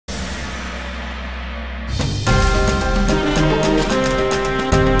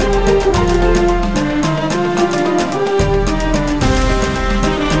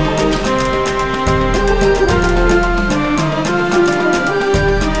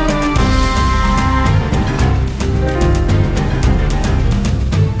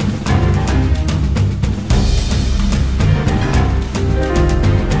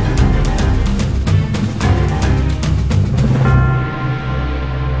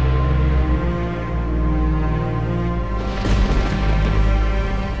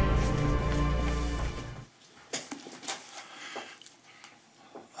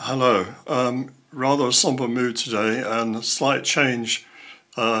Hello. Rather a somber mood today and a slight change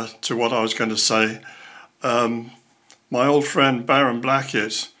to what I was going to say. My old friend Baram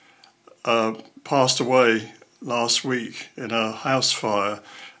Blackett passed away last week in a house fire.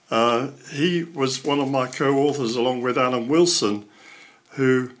 He was one of my co-authors along with Alan Wilson,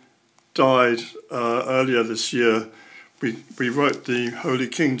 who died earlier this year. We wrote the Holy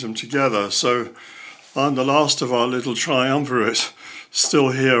Kingdom together, so I'm the last of our little triumvirate still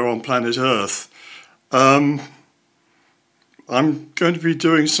here on planet Earth. I'm going to be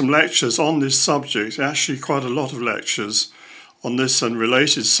doing some lectures on this subject, actually quite a lot of lectures on this and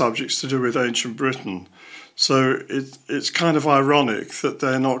related subjects to do with ancient Britain. So it's kind of ironic that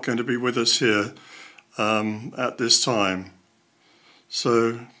they're not going to be with us here at this time.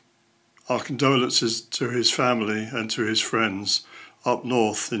 So our condolences to his family and to his friends up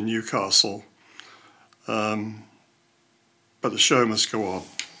north in Newcastle. But the show must go on.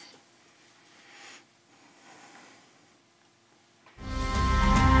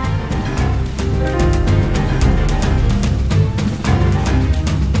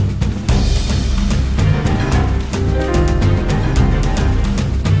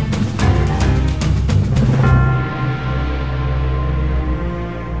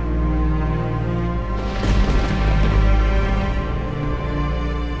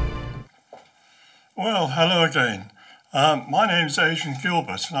 Well, hello again. My name is Adrian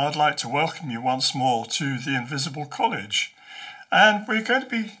Gilbert, and I'd like to welcome you once more to the Invisible College. And we're going to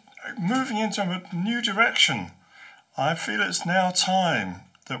be moving into a new direction. I feel it's now time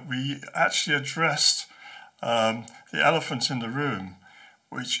that we actually addressed the elephant in the room,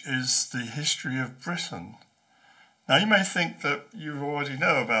 which is the history of Britain. Now, you may think that you already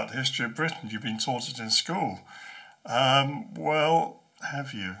know about the history of Britain. You've been taught it in school. Well,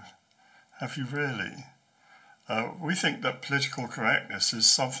 have you? Have you really? We think that political correctness is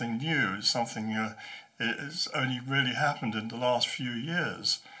something new, it's something it's only really happened in the last few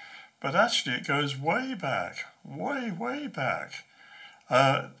years. But actually it goes way back, way back.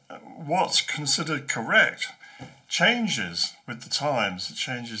 What's considered correct changes with the times, it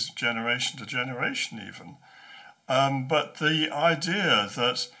changes generation to generation even. But the idea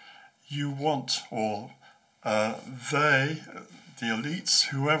that you want, or the elites,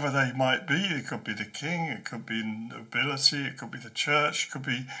 whoever they might be, it could be the king, it could be nobility, it could be the church, it could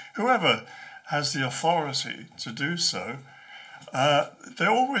be whoever has the authority to do so, they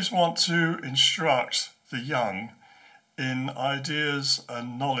always want to instruct the young in ideas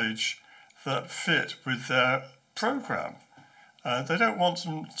and knowledge that fit with their program. They don't want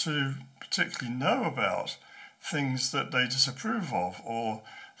them to particularly know about things that they disapprove of or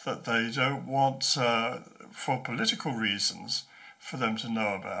that they don't want for political reasons for them to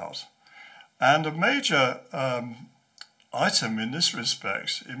know about. And a major item in this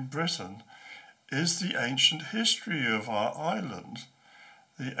respect in Britain is the ancient history of our island,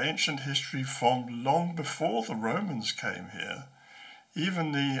 the ancient history from long before the Romans came here,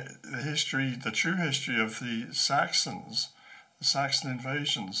 even the history, the true history of the Saxons, the Saxon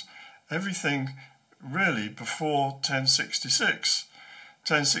invasions, everything really before 1066.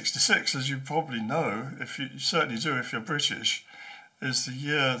 1066, as you probably know, you certainly do if you're British, is the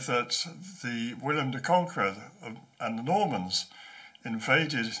year that the William the Conqueror and the Normans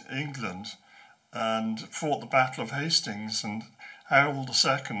invaded England and fought the Battle of Hastings, and Harold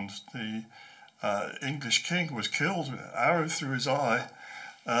II, the English king, was killed with an arrow through his eye,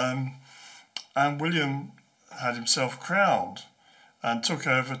 and William had himself crowned and took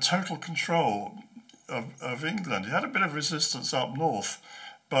over total control of England. He had a bit of resistance up north,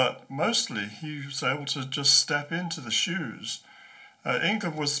 but mostly he was able to just step into the shoes.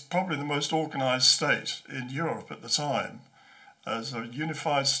 England was probably the most organised state in Europe at the time. As a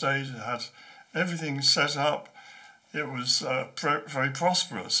unified state, it had everything set up. It was very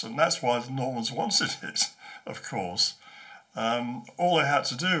prosperous, and that's why the Normans wanted it, of course. All they had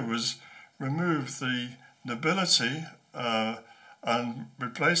to do was remove the nobility and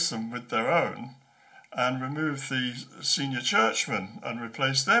replace them with their own, and remove the senior churchmen and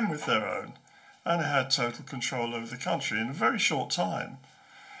replace them with their own. And it had total control over the country in a very short time.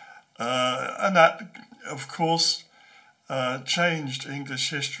 And that, of course, changed English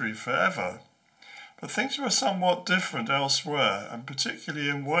history forever. But things were somewhat different elsewhere, and particularly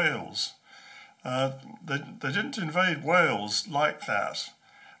in Wales. They didn't invade Wales like that.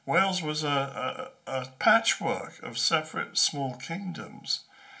 Wales was a patchwork of separate small kingdoms,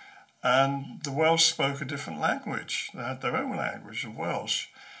 and the Welsh spoke a different language. They had their own language of Welsh.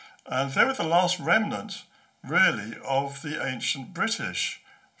 And they were the last remnant, really, of the ancient British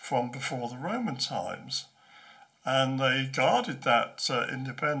from before the Roman times. and they guarded that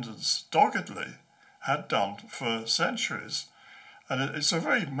independence doggedly, had done for centuries. And it's a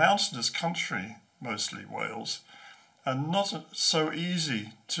very mountainous country, mostly Wales, and not so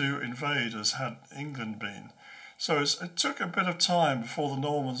easy to invade as had England been. So it took a bit of time before the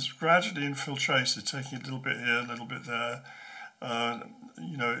Normans gradually infiltrated, taking a little bit here, a little bit there,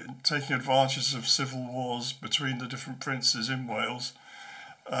 taking advantage of civil wars between the different princes in Wales,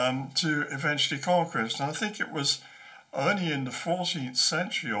 to eventually conquer it. And I think it was only in the 14th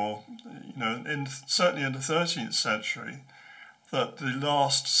century, or certainly in the 13th century, that the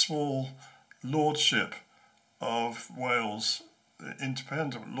last small lordship of Wales, the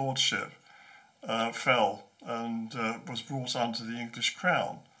independent lordship, fell and was brought under the English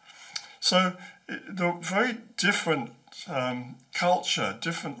crown. So the very different culture,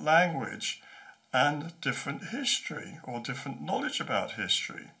 different language, and different history, or different knowledge about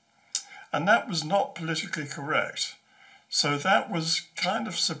history. And that was not politically correct. So that was kind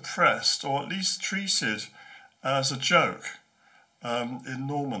of suppressed, or at least treated as a joke in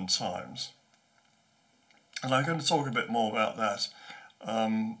Norman times. And I'm going to talk a bit more about that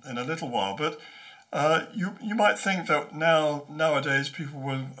in a little while. But you might think that nowadays people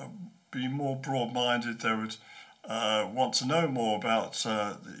will be more broad-minded. They would want to know more about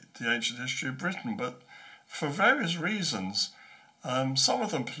the ancient history of Britain. But for various reasons, some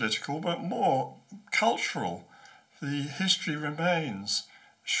of them political, but more cultural, the history remains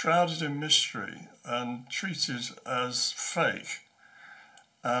shrouded in mystery and treated as fake.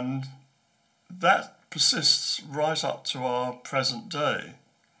 And that persists right up to our present day.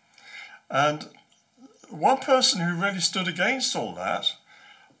 And one person who really stood against all that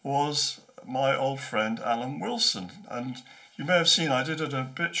was my old friend Alan Wilson. And you may have seen I did an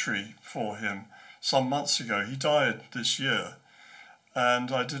obituary for him some months ago. He died this year,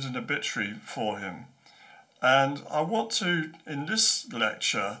 and I did an obituary for him. And I want to, in this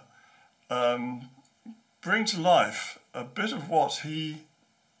lecture, bring to life a bit of what he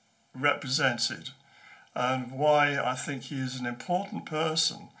represented and why I think he is an important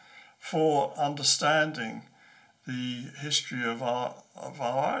person for understanding the history of our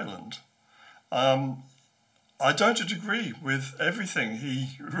island. I don't agree with everything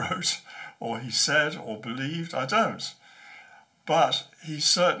he wrote or he said or believed. I don't. But he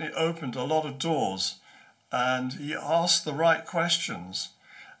certainly opened a lot of doors, and he asked the right questions.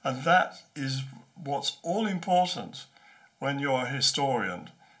 And that is what's all important when you're a historian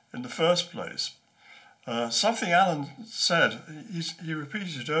in the first place. Something Alan said, he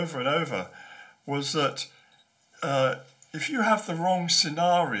repeated it over and over, was that if you have the wrong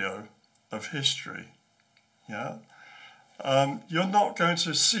scenario of history, you're not going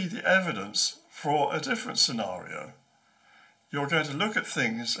to see the evidence for a different scenario. You're going to look at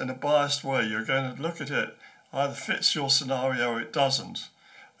things in a biased way. You're going to look at it, either fits your scenario or it doesn't.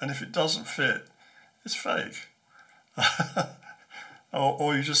 And if it doesn't fit, it's fake.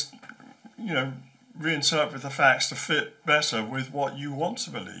 or you just, reinterpret the facts to fit better with what you want to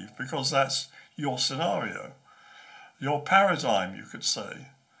believe, because that's your scenario, your paradigm, you could say.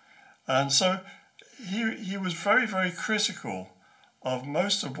 And so he was very, very critical of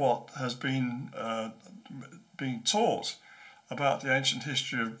most of what has been being taught about the ancient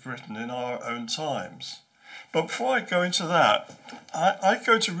history of Britain in our own times. But before I go into that, I'm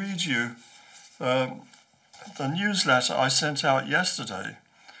going to read you the newsletter I sent out yesterday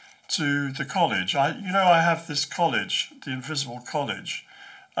to the college. I have this college, the Invisible College,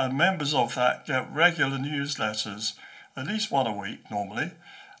 and members of that get regular newsletters, at least one a week normally,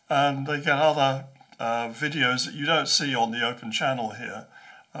 and they get other videos that you don't see on the open channel here.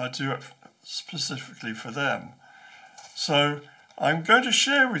 I do it specifically for them. So I'm going to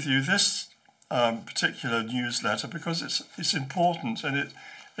share with you this particular newsletter because it's important, and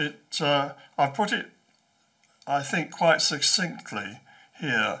I've put it, I think, quite succinctly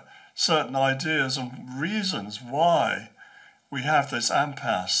here, certain ideas and reasons why we have this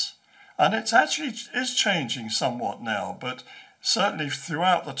impasse. And it actually is changing somewhat now, but certainly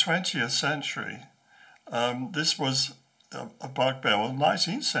throughout the 20th century, this was a bugbear, well,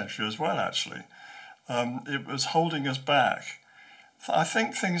 19th century as well, actually. It was holding us back. I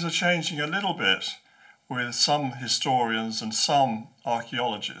think things are changing a little bit with some historians and some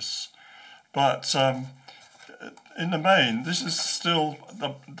archaeologists, but in the main, this is still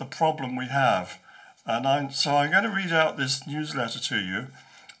the problem we have. And so I'm going to read out this newsletter to you,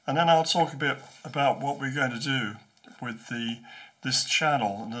 and then I'll talk a bit about what we're going to do with this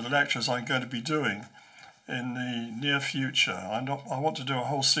channel and the lectures I'm going to be doing in the near future. I want to do a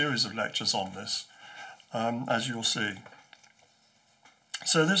whole series of lectures on this, as you'll see.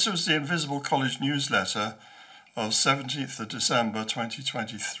 So this was the Invisible College newsletter of 17th of December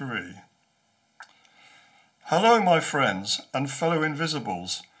 2023. Hello my friends and fellow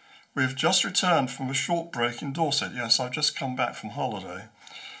invisibles. We have just returned from a short break in Dorset. Yes, I've just come back from holiday.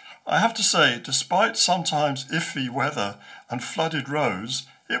 I have to say, despite sometimes iffy weather and flooded roads,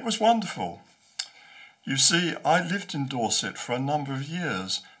 it was wonderful. You see, I lived in Dorset for a number of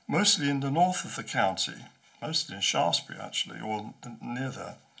years, mostly in the north of the county, mostly in Shaftesbury actually, or near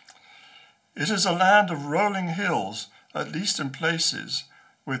there. It is a land of rolling hills, at least in places,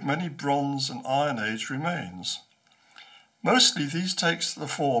 with many Bronze and Iron Age remains. Mostly these take the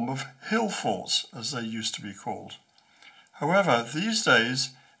form of hill forts, as they used to be called. However, these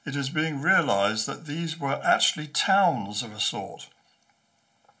days it is being realised that these were actually towns of a sort.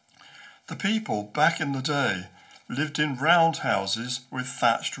 The people, back in the day, lived in round houses with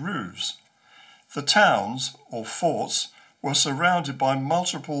thatched roofs. The towns, or forts, were surrounded by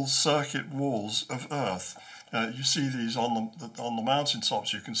multiple circuit walls of earth. You see these on the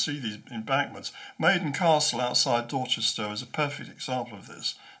mountaintops, you can see these embankments. Maiden Castle outside Dorchester is a perfect example of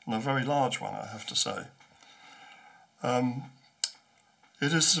this, and a very large one, I have to say.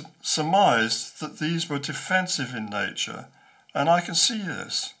 It is surmised that these were defensive in nature, and I can see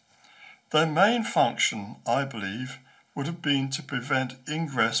this. Their main function, I believe, would have been to prevent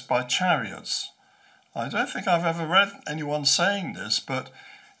ingress by chariots. I don't think I've ever read anyone saying this, but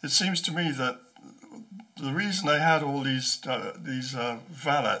it seems to me that the reason they had all these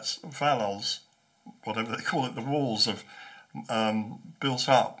valals, whatever they call it, the walls of built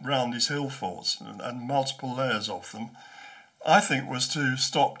up round these hill forts and multiple layers of them, I think was to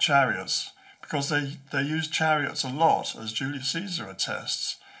stop chariots, because they used chariots a lot, as Julius Caesar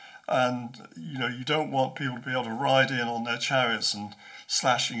attests. And, you know, you don't want people to be able to ride in on their chariots and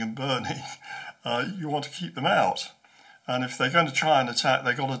slashing and burning. You want to keep them out. And if they're going to try and attack,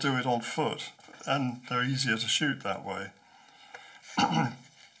 they've got to do it on foot. And they're easier to shoot that way.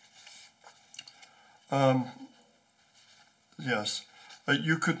 Yes.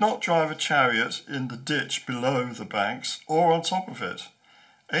 You could not drive a chariot in the ditch below the banks or on top of it.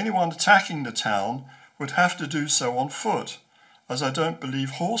 Anyone attacking the town would have to do so on foot, as I don't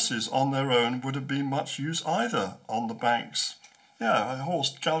believe horses on their own would have been much use either on the banks. Yeah, a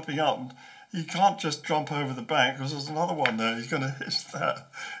horse galloping up, and you can't just jump over the bank because there's another one there, he's going to hit that.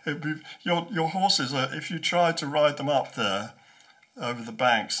 Your horses, if you tried to ride them up there over the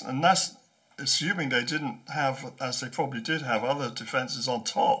banks, and that's assuming they didn't have, as they probably did have, other defences on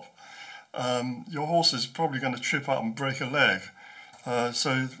top, your horse is probably going to trip up and break a leg.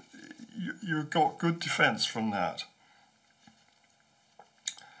 So you've got good defence from that.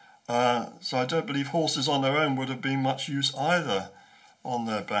 So I don't believe horses on their own would have been much use either on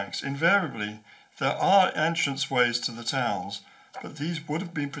their banks. Invariably, there are entrance ways to the towns, but these would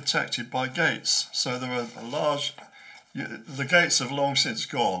have been protected by gates. So there were a large... The gates have long since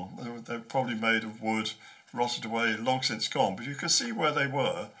gone. They're probably made of wood, rotted away, long since gone. But you can see where they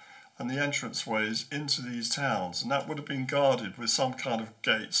were and the entrance ways into these towns. And that would have been guarded with some kind of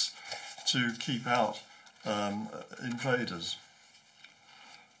gates to keep out invaders.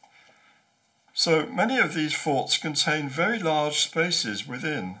 So many of these forts contain very large spaces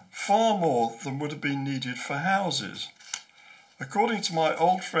within, far more than would have been needed for houses. According to my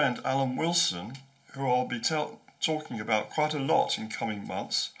old friend Alan Wilson, who I'll be talking about quite a lot in coming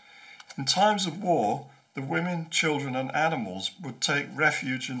months, in times of war, the women, children and animals would take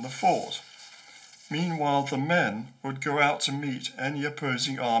refuge in the fort. Meanwhile, the men would go out to meet any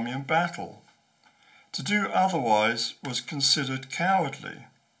opposing army in battle. To do otherwise was considered cowardly.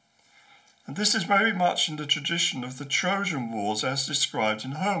 And this is very much in the tradition of the Trojan Wars as described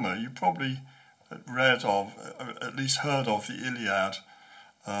in Homer. You probably read of, at least heard of, the Iliad,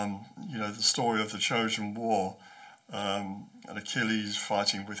 you know, the story of the Trojan War, and Achilles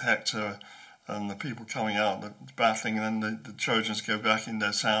fighting with Hector, and the people coming out and battling, and then the Trojans go back in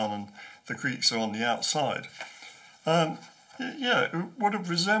their town and the Greeks are on the outside. Yeah, it would have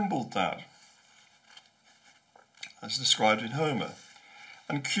resembled that, as described in Homer.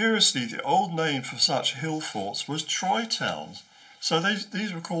 And curiously, the old name for such hill forts was Troy towns. So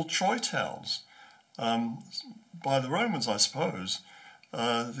these were called Troy towns by the Romans, I suppose.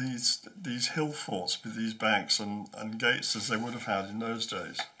 These hill forts with these banks and gates as they would have had in those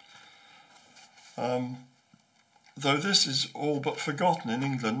days. Though this is all but forgotten in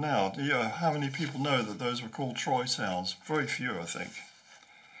England now. How many people know that those were called Troy towns? Very few, I think.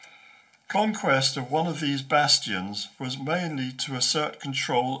 Conquest of one of these bastions was mainly to assert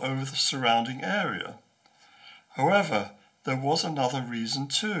control over the surrounding area. However, there was another reason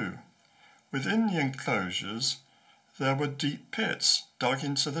too. Within the enclosures, there were deep pits dug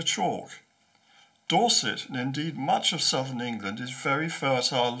into the chalk. Dorset, and indeed much of southern England, is very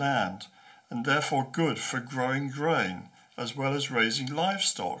fertile land and therefore good for growing grain as well as raising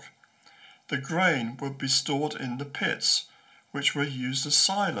livestock. The grain would be stored in the pits, which were used as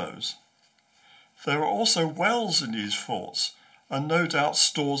silos. There were also wells in these forts, and no doubt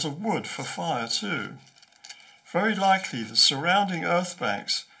stores of wood for fire too. Very likely the surrounding earth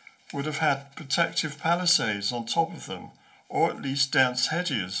banks would have had protective palisades on top of them, or at least dense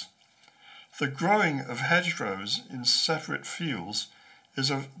hedges. The growing of hedgerows in separate fields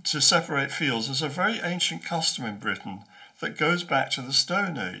to separate fields is a very ancient custom in Britain that goes back to the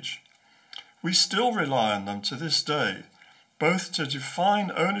Stone Age. We still rely on them to this day, both to define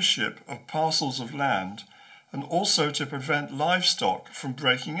ownership of parcels of land and also to prevent livestock from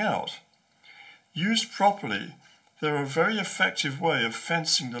breaking out. Used properly, they're a very effective way of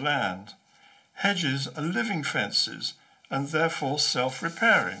fencing the land. Hedges are living fences and therefore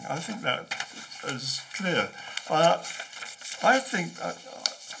self-repairing. I think that is clear. I think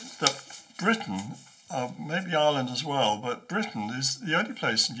that Britain, maybe Ireland as well, but Britain is the only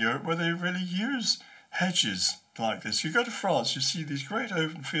place in Europe where they really use hedges like this. You go to France, you see these great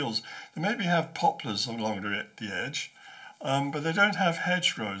open fields. They maybe have poplars along the edge, but they don't have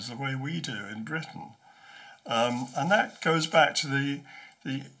hedgerows the way we do in Britain. And that goes back to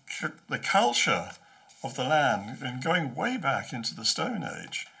the culture of the land, and going way back into the Stone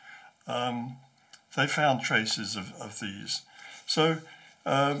Age. They found traces of these. So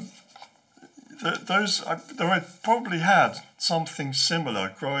they probably had something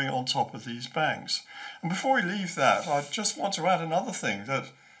similar growing on top of these banks. And before we leave that, I just want to add another thing,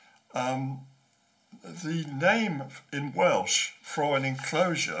 that the name in Welsh for an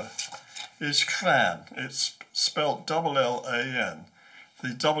enclosure is clan. It's spelled L-L-A-N. The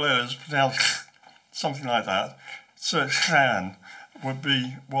double L is pronounced something like that. So clan would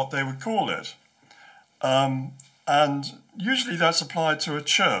be what they would call it. And usually that's applied to a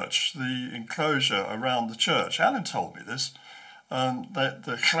church, the enclosure around the church. Alan told me this, that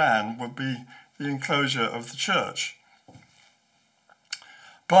the clan would be the enclosure of the church.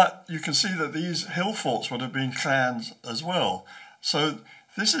 But you can see that these hill forts would have been clans as well. So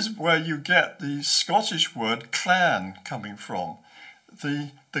this is where you get the Scottish word clan coming from.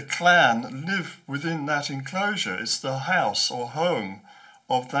 The clan live within that enclosure. It's the house or home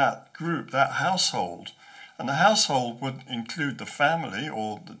of that group, that household. And the household would include the family,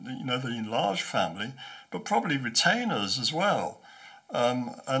 or the enlarged family, but probably retainers as well.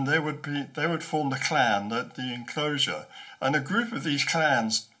 And they would form the clan, the enclosure. And a group of these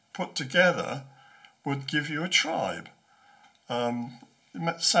clans put together would give you a tribe.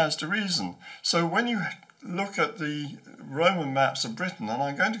 It stands to reason. So when you look at the Roman maps of Britain, and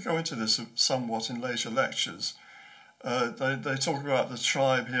I'm going to go into this somewhat in later lectures, they talk about the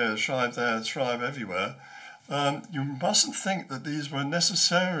tribe here, the tribe there, the tribe everywhere. You mustn't think that these were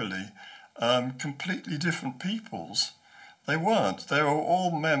necessarily completely different peoples. They weren't. They were all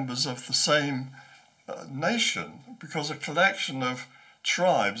members of the same nation, because a collection of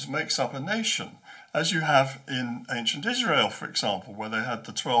tribes makes up a nation, as you have in ancient Israel, for example, where they had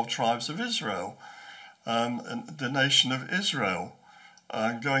the 12 tribes of Israel, and the nation of Israel,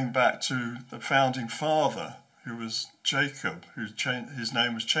 going back to the founding father, who was Jacob, his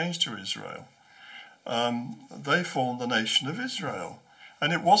name was changed to Israel. They formed the nation of Israel.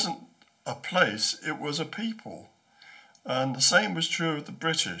 And it wasn't a place, it was a people. And the same was true of the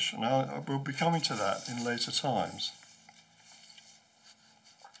British, and I will be coming to that in later times.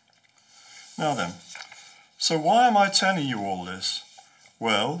 Now then, so why am I telling you all this?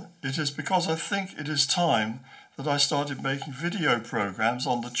 Well, it is because I think it is time that I started making video programs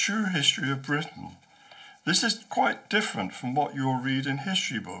on the true history of Britain. This is quite different from what you'll read in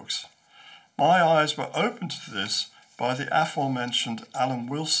history books. My eyes were opened to this by the aforementioned Alan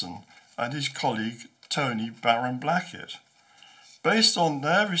Wilson and his colleague Tony Baram Blackett. Based on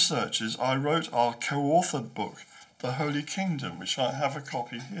their researches, I wrote our co-authored book, The Holy Kingdom, which I have a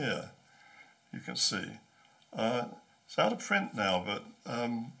copy here, you can see. It's out of print now, but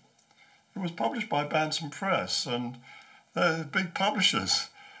it was published by Bantam Press, and they're big publishers.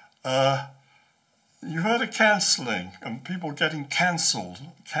 You heard of cancelling and people getting cancelled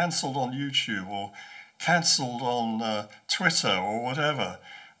on YouTube or cancelled on Twitter or whatever.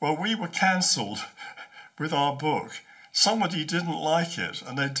 Well, we were cancelled with our book. Somebody didn't like it,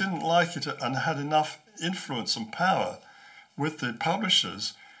 and they didn't like it and had enough influence and power with the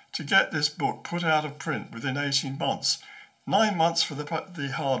publishers to get this book put out of print within 18 months. 9 months for the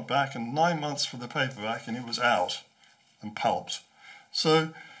hardback and 9 months for the paperback, and it was out and pulped. So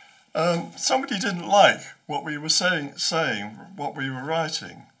somebody didn't like what we were saying, what we were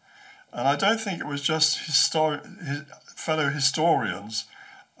writing. And I don't think it was just fellow historians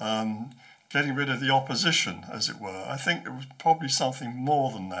getting rid of the opposition, as it were. I think it was probably something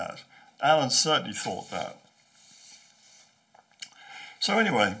more than that. Alan certainly thought that. So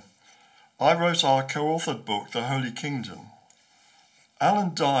anyway, I wrote our co-authored book, The Holy Kingdom.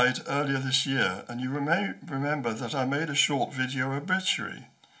 Alan died earlier this year, and you may remember that I made a short video obituary.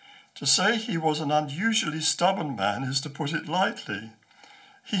 To say he was an unusually stubborn man is to put it lightly.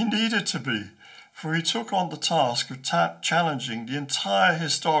 He needed to be, for he took on the task of challenging the entire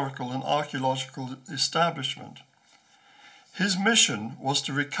historical and archaeological establishment. His mission was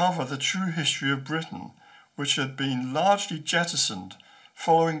to recover the true history of Britain, which had been largely jettisoned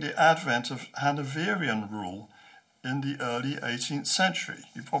following the advent of Hanoverian rule in the early 18th century.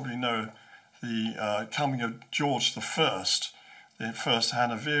 You probably know the coming of George I, the first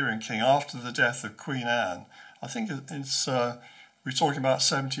Hanoverian king, after the death of Queen Anne. I think it's we're talking about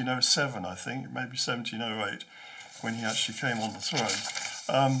 1707, I think, maybe 1708, when he actually came on the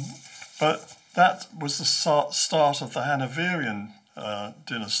throne. But that was the start of the Hanoverian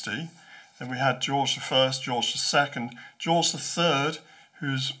dynasty. And we had George I, George II, George III,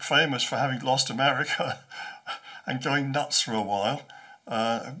 who's famous for having lost America and going nuts for a while,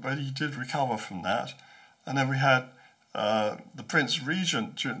 but he did recover from that. And then we had the Prince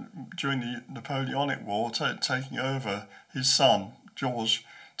Regent during the Napoleonic War taking over, his son George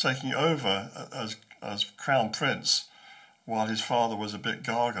taking over as Crown Prince while his father was a bit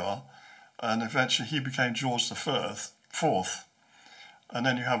gaga, and eventually he became George IV. And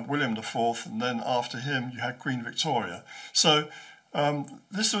then you have William IV, and then after him you had Queen Victoria. So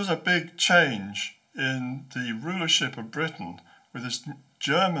this was a big change in the rulership of Britain with this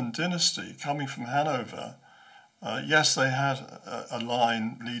German dynasty coming from Hanover. Yes, they had a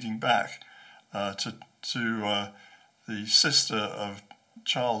line leading back to the sister of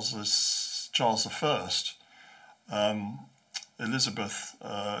Charles I, Elizabeth,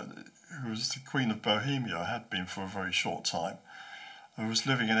 who was the Queen of Bohemia, had been for a very short time, who was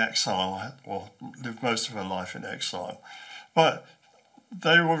living in exile, or lived most of her life in exile. But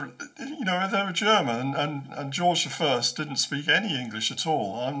they were German, and George I didn't speak any English at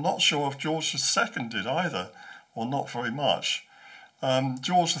all. I'm not sure if George II did either, or not very much.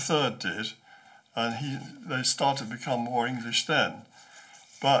 George III did, and they started to become more English then.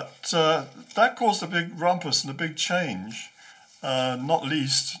 But that caused a big rumpus and a big change, not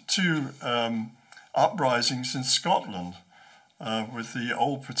least two uprisings in Scotland, with the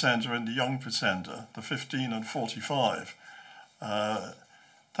Old Pretender and the Young Pretender, the 15 and 45.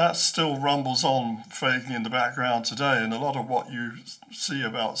 That still rumbles on vaguely in the background today, and a lot of what you see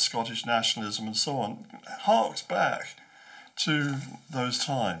about Scottish nationalism and so on harks back to those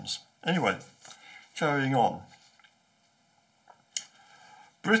times. Anyway, carrying on.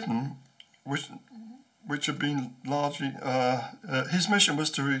 Britain, which had been largely, his mission was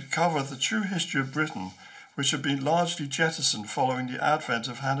to recover the true history of Britain, which had been largely jettisoned following the advent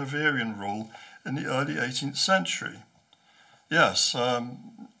of Hanoverian rule in the early 18th century. Yes,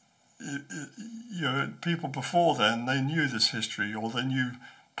 people before then, they knew this history, or they knew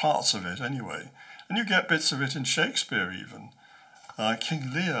parts of it anyway. And you get bits of it in Shakespeare even.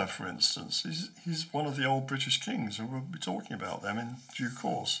 King Lear, for instance, he's one of the old British kings, and we'll be talking about them in due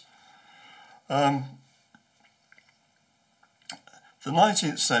course. The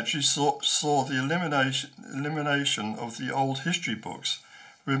 19th century saw the elimination of the old history books,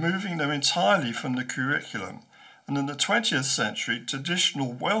 removing them entirely from the curriculum. And in the 20th century,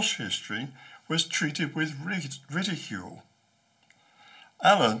 traditional Welsh history was treated with ridicule.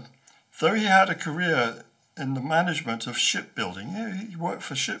 Alan, though he had a career in the management of shipbuilding, he worked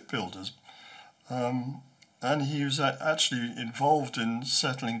for shipbuilders, and he was actually involved in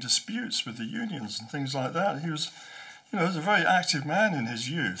settling disputes with the unions and things like that. He was, was a very active man in his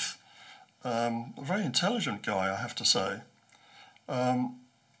youth, a very intelligent guy, I have to say.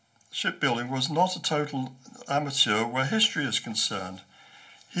 Shipbuilding was not a total amateur where history is concerned.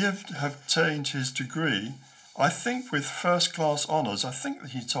 He had obtained his degree, I think with first-class honours, I think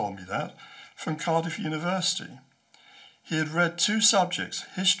that he told me that, from Cardiff University. He had read two subjects,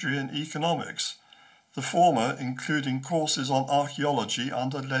 history and economics, the former including courses on archaeology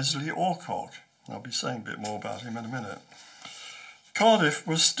under Leslie Orcock. I'll be saying a bit more about him in a minute. Cardiff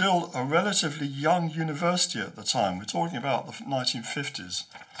was still a relatively young university at the time. We're talking about the 1950s.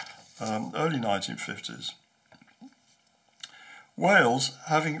 Early 1950s. Wales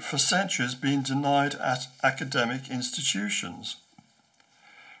having for centuries been denied at academic institutions.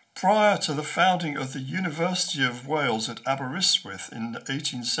 Prior to the founding of the University of Wales at Aberystwyth in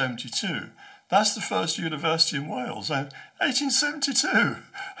 1872, that's the first university in Wales, 1872.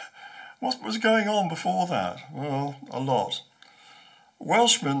 What was going on before that? Well, a lot.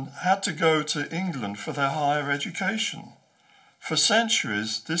 Welshmen had to go to England for their higher education. For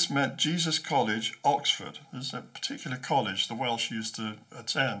centuries, this meant Jesus College, Oxford. There's a particular college the Welsh used to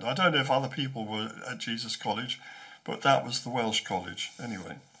attend. I don't know if other people were at Jesus College, but that was the Welsh college,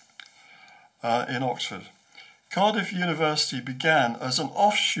 anyway, in Oxford. Cardiff University began as an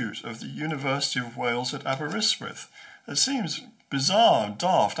offshoot of the University of Wales at Aberystwyth. It seems bizarre and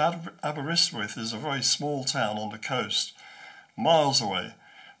daft. Aberystwyth is a very small town on the coast, miles away.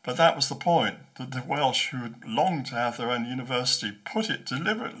 But that was the point, that the Welsh, who had longed to have their own university, put it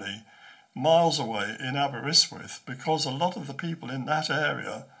deliberately miles away in Aberystwyth because a lot of the people in that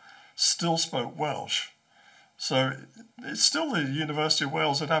area still spoke Welsh. So it's still the University of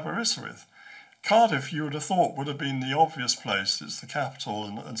Wales at Aberystwyth. Cardiff, you would have thought, would have been the obvious place. It's the capital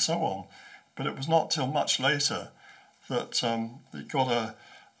and so on. But it was not till much later that it got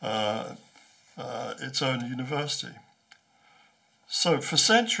its own university. So for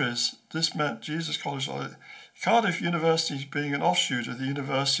centuries, this meant Jesus College, Cardiff University being an offshoot of the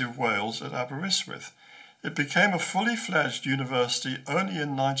University of Wales at Aberystwyth. It became a fully fledged university only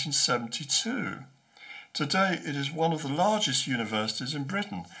in 1972. Today, it is one of the largest universities in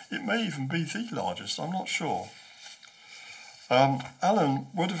Britain. It may even be the largest, I'm not sure. Alan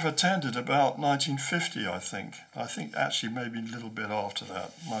would have attended about 1950, I think. I think actually maybe a little bit after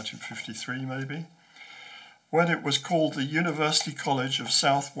that, 1953 maybe, when it was called the University College of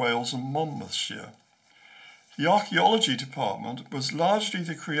South Wales and Monmouthshire. The archaeology department was largely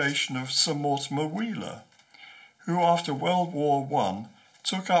the creation of Sir Mortimer Wheeler, who after World War I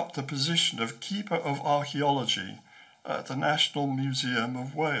took up the position of Keeper of Archaeology at the National Museum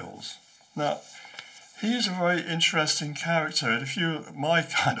of Wales. Now, he is a very interesting character, and if you're my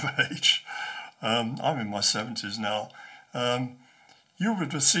kind of age, I'm in my 70s now, you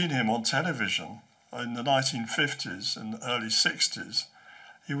would have seen him on television in the 1950s and early 60s.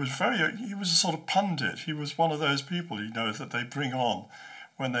 He was a sort of pundit. He was one of those people, you know, that they bring on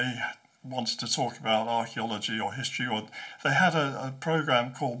when they wanted to talk about archaeology or history, or they had a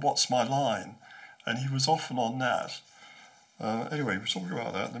program called What's My Line, and he was often on that. Anyway, we'll talk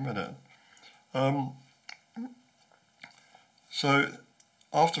about that in a minute. So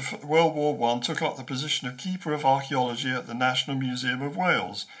after World War I, took up the position of Keeper of Archaeology at the National Museum of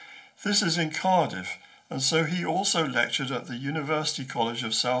Wales. This is in Cardiff, and so he also lectured at the University College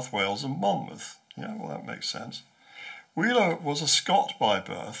of South Wales and Monmouth. Yeah, well, that makes sense. Wheeler was a Scot by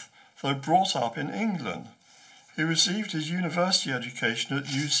birth, though brought up in England. He received his university education at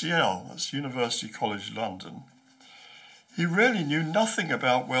UCL, that's University College London. He really knew nothing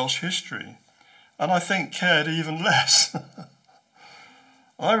about Welsh history, and I think cared even less.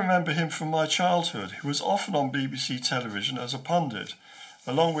 I remember him from my childhood. He was often on BBC television as a pundit,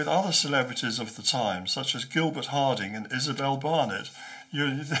 along with other celebrities of the time, such as Gilbert Harding and Isabel Barnett.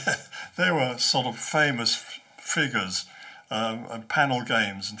 They were sort of famous figures, and panel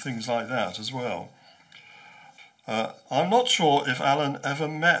games and things like that as well. I'm not sure if Alan ever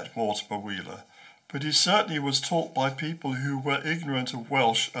met Mortimer Wheeler, but he certainly was taught by people who were ignorant of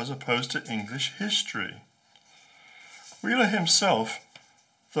Welsh as opposed to English history. Wheeler himself,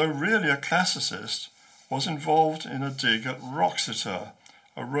 though really a classicist, was involved in a dig at Wroxeter,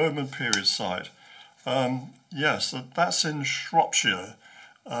 a Roman period site. Yes, that's in Shropshire.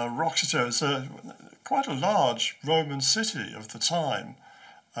 Wroxeter is quite a large Roman city of the time,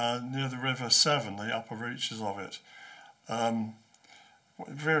 near the River Severn, the upper reaches of it.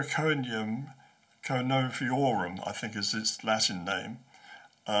 Vericonium Conoviorum, I think is its Latin name.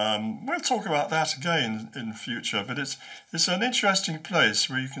 We'll talk about that again in the future, but it's an interesting place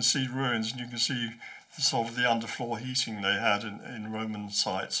where you can see ruins and you can see sort of the underfloor heating they had in Roman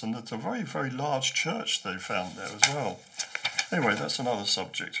sites, and it's a very, very large church they found there as well. Anyway, that's another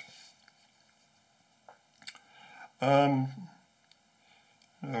subject.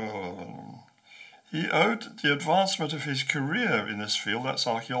 He owed the advancement of his career in this field, that's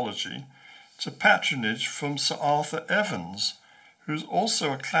archaeology, to patronage from Sir Arthur Evans, who's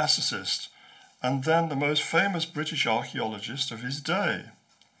also a classicist and then the most famous British archaeologist of his day.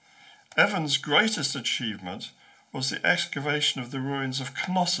 Evans' greatest achievement was the excavation of the ruins of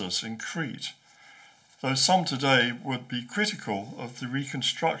Knossos in Crete, though some today would be critical of the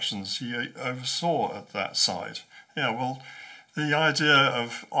reconstructions he oversaw at that site. Yeah, well, the idea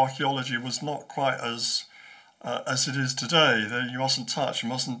of archaeology was not quite as it is today. That you mustn't touch, you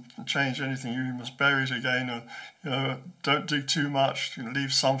mustn't change anything, you must bury it again, or don't dig too much,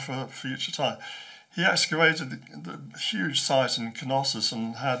 leave some for future time. He excavated the huge site in Knossos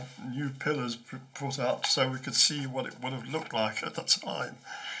and had new pillars put up so we could see what it would have looked like at the time.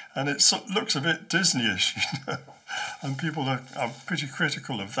 and it looks a bit Disneyish, you know, and people are pretty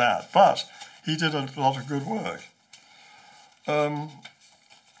critical of that. But he did a lot of good work.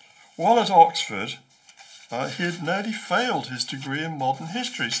 While at Oxford, he had nearly failed his degree in modern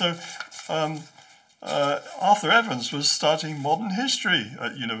history. So Arthur Evans was studying modern history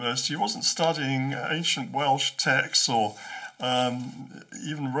at university. He wasn't studying ancient Welsh texts or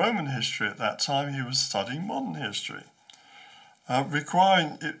even Roman history at that time. He was studying modern history.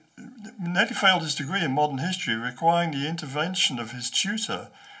 Nearly failed his degree in modern history, requiring the intervention of his tutor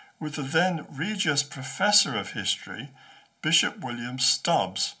with the then Regius Professor of History, Bishop William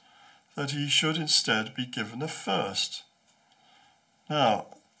Stubbs, that he should instead be given a first. Now,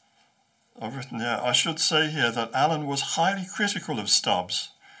 I've written here, I should say here that Allen was highly critical of Stubbs,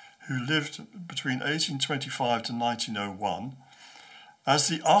 who lived between 1825 to 1901, as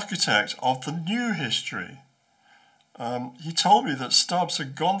the architect of the new history. He told me that Stubbs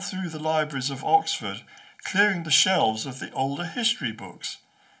had gone through the libraries of Oxford, clearing the shelves of the older history books,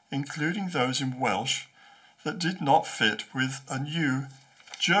 including those in Welsh that did not fit with a new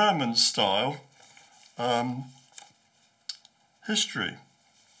German-style history,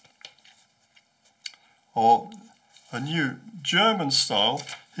 or a new German-style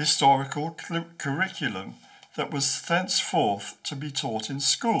historical curriculum that was thenceforth to be taught in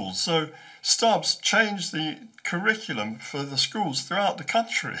schools. So Stubbs changed the curriculum for the schools throughout the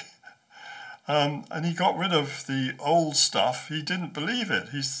country. And he got rid of the old stuff. He didn't believe it.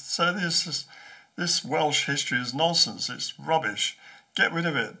 He said, this Welsh history is nonsense. It's rubbish. Get rid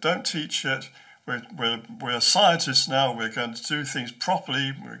of it. Don't teach it. We're scientists now. We're going to do things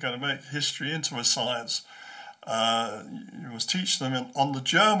properly. We're going to make history into a science. You must teach them on the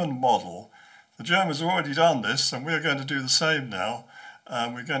German model. The Germans have already done this, and we're going to do the same now.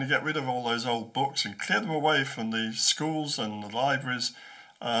 We're going to get rid of all those old books and clear them away from the schools and the libraries.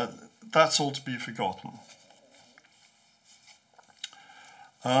 That's all to be forgotten.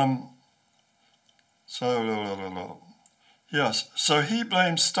 Yes, so he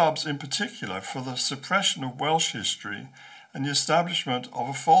blames Stubbs in particular for the suppression of Welsh history and the establishment of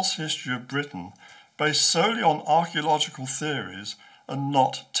a false history of Britain based solely on archaeological theories and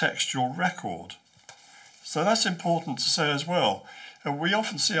not textual record. So that's important to say as well. We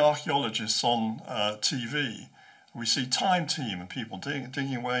often see archaeologists on TV. We see Time Team and people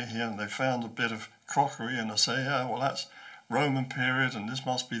digging away here, and they found a bit of crockery, and they say, yeah, well, that's Roman period, and this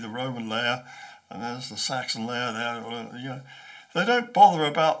must be the Roman layer, and there's the Saxon layer there. You know, they don't bother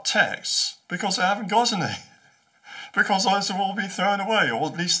about texts because they haven't got any, because those have all been thrown away, or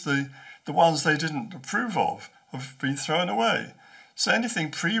at least the ones they didn't approve of have been thrown away. So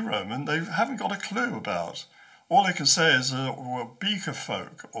anything pre-Roman, they haven't got a clue about. All they can say is we're beaker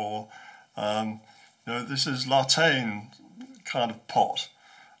folk, or you know, this is Latane kind of pot.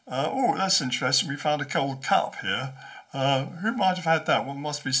 Oh, that's interesting. We found a gold cup here. Who might have had that? Well, it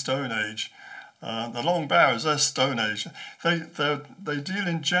must be Stone Age. The long barrows, they're Stone Age. They deal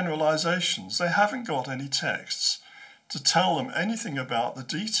in generalizations. They haven't got any texts to tell them anything about the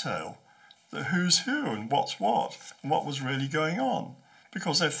detail, the who's who and what's what, and what was really going on,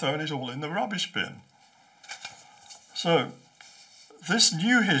 because they've thrown it all in the rubbish bin. So, this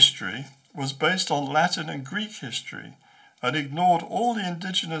new history was based on Latin and Greek history and ignored all the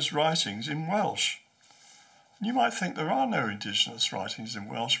indigenous writings in Welsh. And you might think there are no indigenous writings in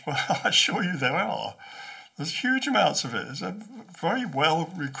Welsh. Well, I assure you there are. There's huge amounts of it. It's a very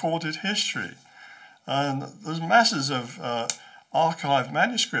well recorded history. And there's masses of archived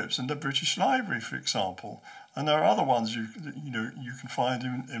manuscripts in the British Library, for example. And there are other ones you can find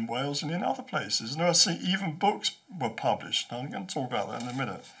in Wales and in other places. And I see even books were published. I'm going to talk about that in a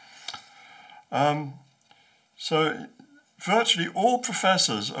minute. So virtually all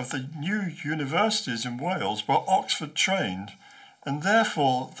professors of the new universities in Wales were Oxford trained, and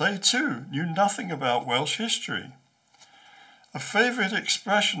therefore they too knew nothing about Welsh history. A favourite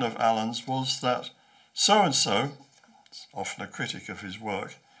expression of Allen's was that so-and-so, often a critic of his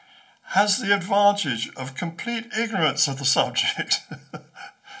work, has the advantage of complete ignorance of the subject.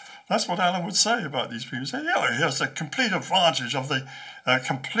 That's what Allen would say about these people. He'd say, yeah, he has the complete advantage of the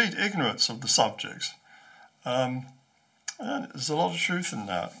complete ignorance of the subjects. And there's a lot of truth in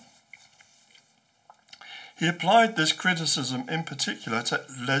that. He applied this criticism in particular to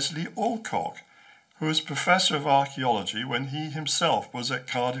Leslie Alcock, who was Professor of Archaeology when he himself was at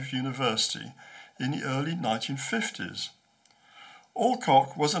Cardiff University in the early 1950s.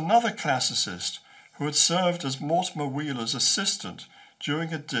 Alcock was another classicist who had served as Mortimer Wheeler's assistant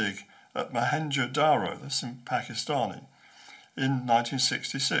during a dig at Mohenjo-Daro, that's in Pakistani, in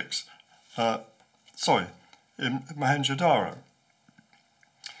 1966. In Mohenjo-Daro.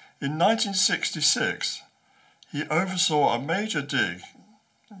 In 1966, he oversaw a major dig,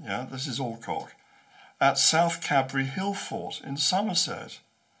 this is Alcock, at South Cadbury Hill Fort in Somerset.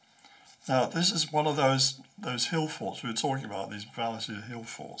 Now, this is one of those hill forts we were talking about, these valley hill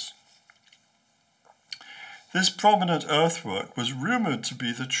forts. This prominent earthwork was rumoured to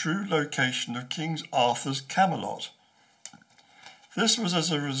be the true location of King Arthur's Camelot. This was as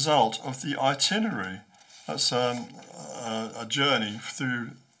a result of the itinerary, that's a journey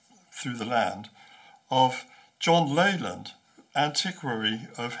through the land, of John Leyland, antiquary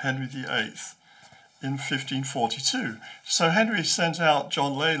of Henry VIII, in 1542. So Henry sent out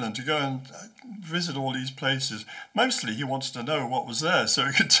John Leyland to go and visit all these places. Mostly he wanted to know what was there so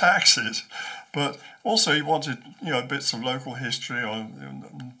he could tax it, but also he wanted, bits of local history. Or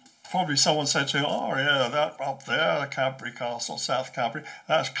probably someone said to him, "Oh yeah, that up there, the Cadbury Castle, South Cadbury,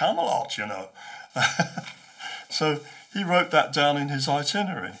 that's Camelot, So he wrote that down in his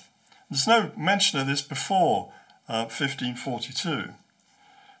itinerary. There's no mention of this before 1542.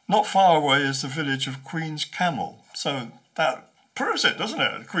 Not far away is the village of Queen's Camel. So that proves it, doesn't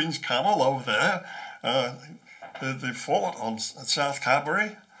it? Queen's Camel over there, the fort on South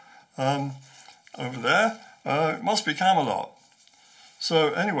Cadbury, over there, it must be Camelot.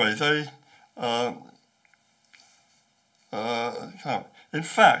 So anyway, in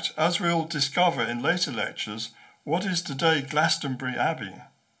fact, as we'll discover in later lectures, what is today Glastonbury Abbey?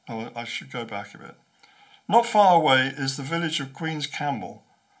 Oh, I should go back a bit. Not far away is the village of Queen's Camel,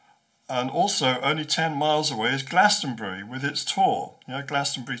 and also only 10 miles away is Glastonbury with its tor.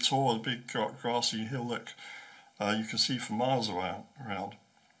 Glastonbury Tor, the big grassy hill that you can see for miles around.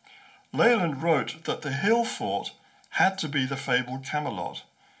 Leyland wrote that the hill fort had to be the fabled Camelot.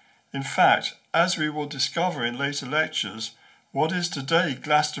 In fact, as we will discover in later lectures, what is today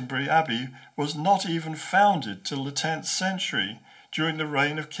Glastonbury Abbey was not even founded till the 10th century during the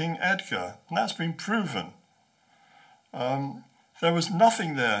reign of King Edgar, and that's been proven. There was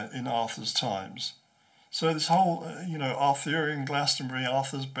nothing there in Arthur's times. So this whole, Arthurian Glastonbury,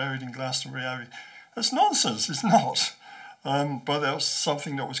 Arthur's buried in Glastonbury Abbey, that's nonsense, it's not. But that was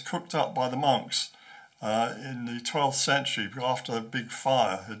something that was cooked up by the monks in the 12th century after a big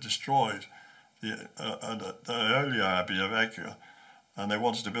fire had destroyed the earlier abbey of Edgar, and they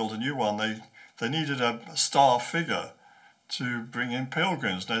wanted to build a new one. They needed a star figure to bring in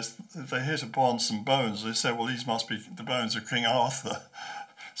pilgrims. They hit upon some bones. They said, well, these must be the bones of King Arthur.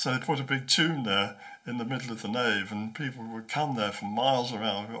 So they put a big tomb there in the middle of the nave, and people would come there from miles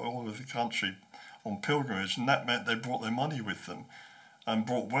around all over the country on pilgrimage, and that meant they brought their money with them and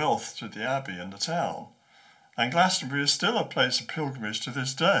brought wealth to the abbey and the town. And Glastonbury is still a place of pilgrimage to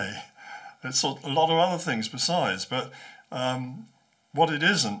this day. It's a lot of other things besides, but what it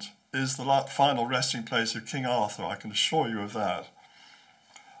isn't is the final resting place of King Arthur, I can assure you of that.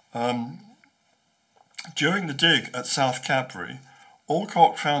 During the dig at South Cadbury,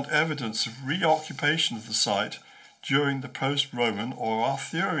 Alcock found evidence of reoccupation of the site during the post-Roman or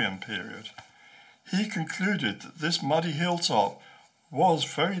Arthurian period. He concluded that this muddy hilltop was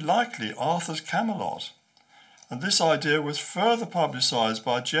very likely Arthur's Camelot, and this idea was further publicised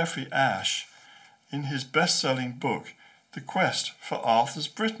by Geoffrey Ashe in his best-selling book, The Quest for Arthur's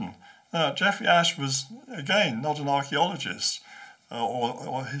Britain. Now, Geoffrey Ashe was, again, not an archaeologist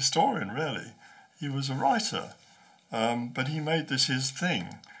or historian, really. He was a writer, but he made this his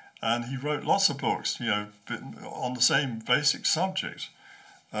thing, and he wrote lots of books, on the same basic subject,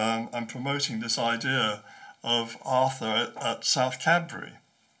 and promoting this idea of Arthur at South Cadbury.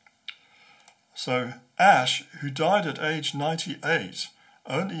 So Ashe, who died at age 98,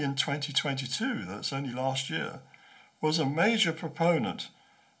 only in 2022, that's only last year, was a major proponent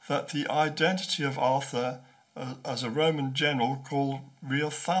that the identity of Arthur as a Roman general called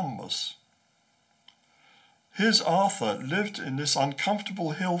Reothamus. His Arthur lived in this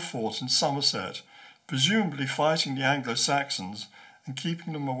uncomfortable hill fort in Somerset, presumably fighting the Anglo-Saxons and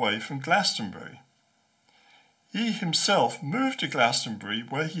keeping them away from Glastonbury. He himself moved to Glastonbury,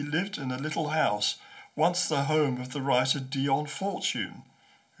 where he lived in a little house, once the home of the writer Dion Fortune,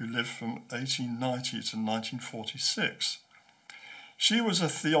 who lived from 1890 to 1946. She was a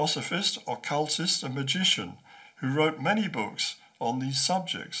theosophist, occultist, and magician who wrote many books on these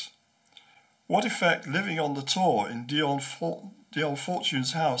subjects. What effect living on the tor in Dion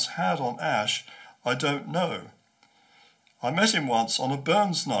Fortune's house had on Ashe, I don't know. I met him once on a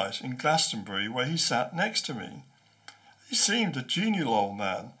Burns night in Glastonbury, where he sat next to me. He seemed a genial old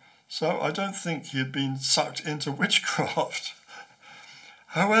man, so I don't think he had been sucked into witchcraft.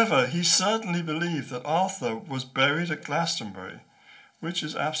 However, he certainly believed that Arthur was buried at Glastonbury, which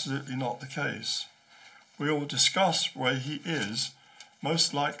is absolutely not the case. We will discuss where he is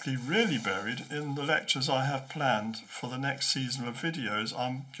most likely really buried in the lectures I have planned for the next season of videos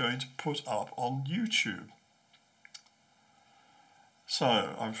I'm going to put up on YouTube.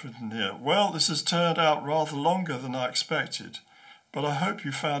 So I've written here, well, this has turned out rather longer than I expected, but I hope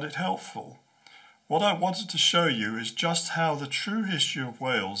you found it helpful. What I wanted to show you is just how the true history of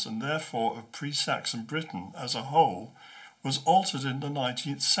Wales, and therefore of pre-Saxon Britain as a whole, was altered in the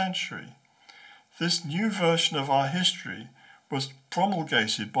 19th century. This new version of our history was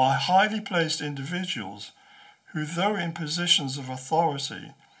promulgated by highly placed individuals who, though in positions of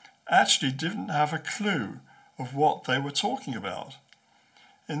authority, actually didn't have a clue of what they were talking about.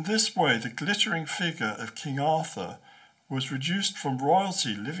 In this way, the glittering figure of King Arthur was reduced from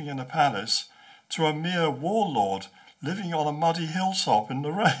royalty living in a palace to a mere warlord living on a muddy hilltop in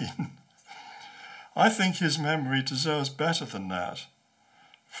the rain. I think his memory deserves better than that.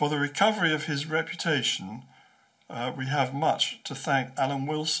 For the recovery of his reputation, we have much to thank Alan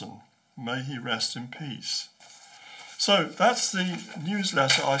Wilson. May he rest in peace. So that's the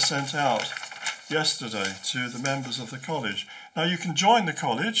newsletter I sent out yesterday to the members of the college. Now you can join the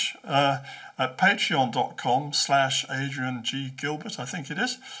college at patreon.com/Adrian G. Gilbert, I think it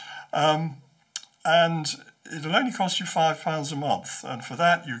is. And it'll only cost you £5 a month. And for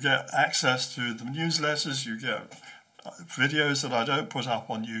that you get access to the newsletters, you get videos that I don't put up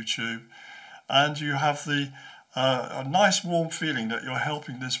on YouTube, and you have the a nice warm feeling that you're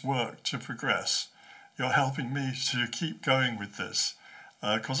helping this work to progress. You're helping me to keep going with this,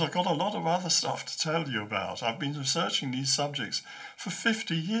 because I've got a lot of other stuff to tell you about. I've been researching these subjects for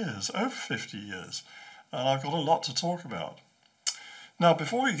 50 years, over 50 years, and I've got a lot to talk about. Now,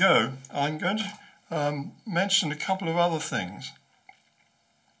 before we go, I'm going to mention a couple of other things.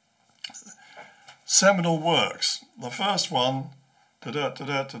 Seminal works. The first one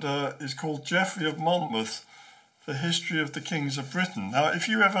is called Geoffrey of Monmouth, The History of the Kings of Britain. Now, if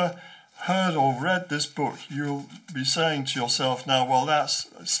you ever heard or read this book, you'll be saying to yourself now, well, that's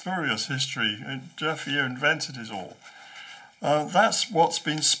spurious history. Geoffrey invented it all. That's what's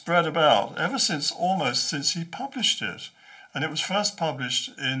been spread about ever since, almost since he published it. And it was first published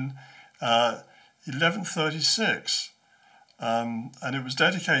in 1136. And it was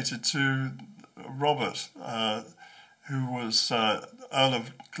dedicated to Robert, who was Earl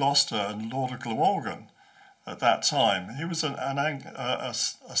of Gloucester and Lord of Glamorgan at that time. He was not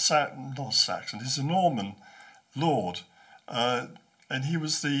Saxon, he's a Norman lord, and he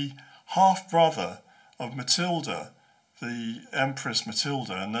was the half-brother of Matilda, the Empress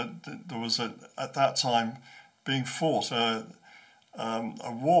Matilda, and there was at that time being fought a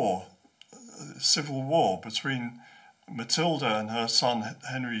war, a civil war between Matilda and her son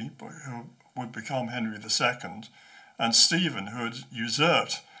Henry, who would become Henry II, and Stephen, who had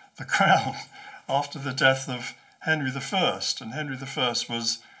usurped the crown after the death of Henry I. And Henry I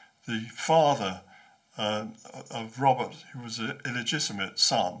was the father of Robert, who was an illegitimate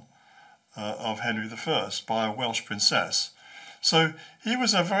son of Henry I by a Welsh princess. So he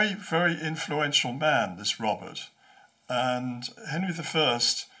was a very, very influential man, this Robert. And Henry II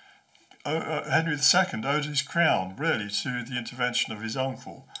owed his crown really to the intervention of his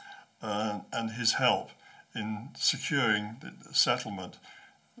uncle and his help in securing the settlement,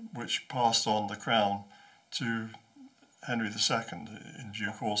 which passed on the crown to Henry II in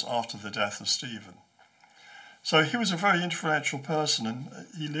due course after the death of Stephen. So he was a very influential person, and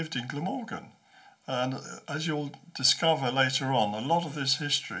he lived in Glamorgan. And as you'll discover later on, a lot of this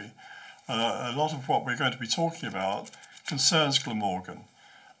history, a lot of what we're going to be talking about, concerns Glamorgan.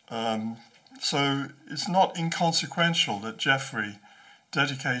 So it's not inconsequential that Geoffrey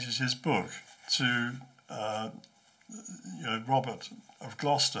dedicated his book to Robert of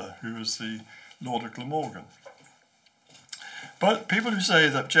Gloucester, who was the Lord of Glamorgan. But people who say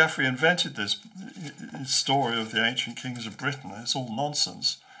that Geoffrey invented this story of the ancient kings of Britain, it's all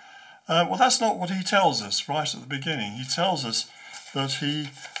nonsense. Well, that's not what he tells us right at the beginning. He tells us that he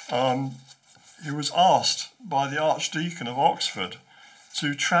was asked by the Archdeacon of Oxford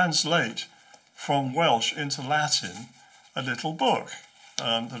to translate from Welsh into Latin a little book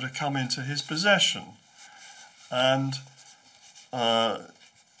that had come into his possession. And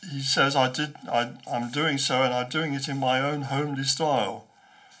he says, I'm doing so, and I'm doing it in my own homely style.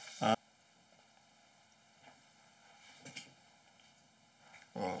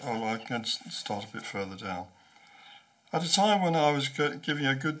 I can start a bit further down. At a time when I was giving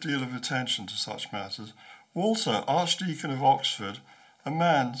a good deal of attention to such matters, Walter, Archdeacon of Oxford, a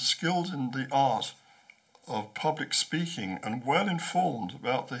man skilled in the art of public speaking and well informed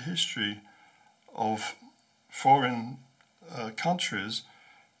about the history of foreign countries,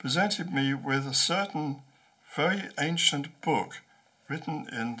 presented me with a certain very ancient book written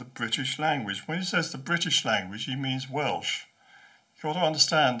in the British language. When he says the British language, he means Welsh. You've got to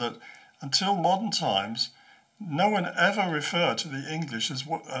understand that until modern times, no one ever referred to the English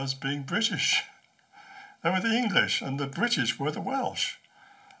as being British. They were the English, and the British were the Welsh.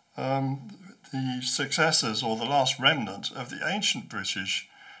 The successors, or the last remnant, of the ancient British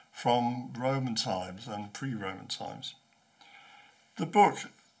from Roman times and pre-Roman times. The book,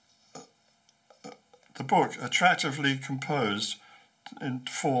 attractively composed in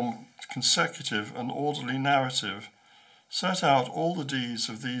form consecutive and orderly narrative, set out all the deeds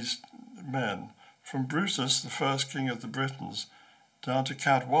of these men, from Brutus, the first king of the Britons, down to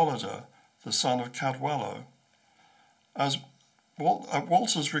Cadwallader, the son of Cadwallo. At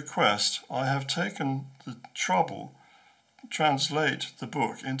Walter's request, I have taken the trouble to translate the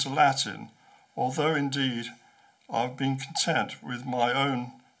book into Latin, although indeed I've been content with my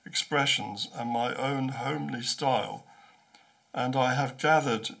own expressions and my own homely style, and I have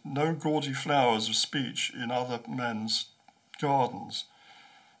gathered no gaudy flowers of speech in other men's gardens.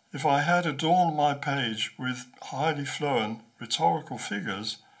 If I had adorned my page with highly flown rhetorical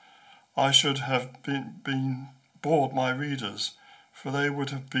figures, I should have been bored my readers, for they would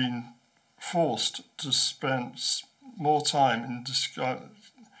have been forced to spend more time in discovering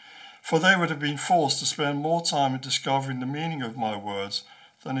the meaning of my words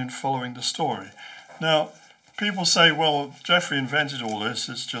than in following the story. Now, people say, well, Geoffrey invented all this,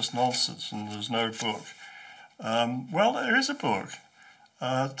 it's just nonsense and there's no book. Well, there is a book.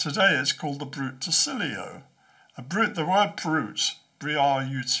 Today it's called the Brut Tacilio. The word brute,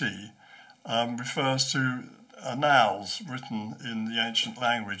 B-R-U-T, refers to annals written in the ancient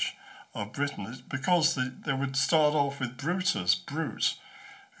language of Britain. It's because they would start off with Brutus, Brute,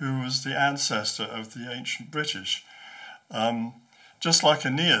 who was the ancestor of the ancient British. Just like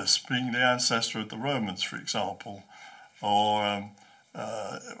Aeneas being the ancestor of the Romans, for example, or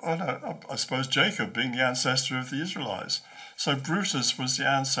I suppose Jacob being the ancestor of the Israelites. So Brutus was the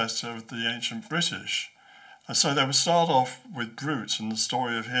ancestor of the ancient British. And so they would start off with Brute and the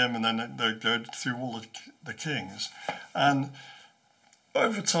story of him, and then they'd go through all the kings. And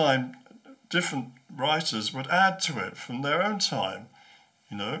over time, different writers would add to it from their own time,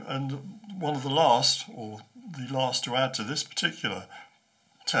 you know, and one of the last, or the last to add to this particular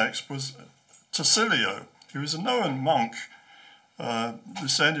text was Tacilio, who was a known monk,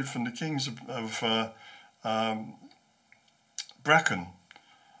 descended from the kings of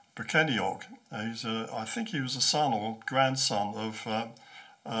Brecaniog. I think he was a son or grandson of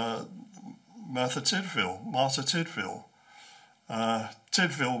Martha Tydvil.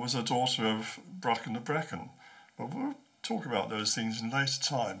 Tydvil was a daughter of Brucken the Brecon, but we'll talk about those things in later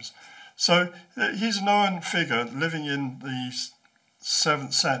times. So he's a known figure living in the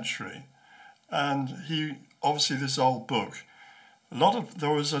 7th century, and he, obviously this old book,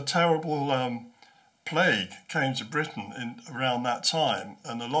 there was a terrible plague came to Britain around that time,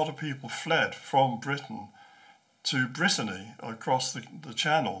 and a lot of people fled from Britain to Brittany across the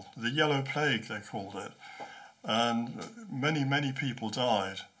Channel. The Yellow Plague, they called it, and many, many people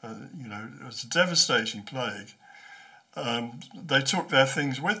died. You know, it was a devastating plague. They took their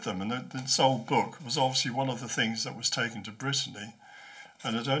things with them, and this old book was obviously one of the things that was taken to Brittany,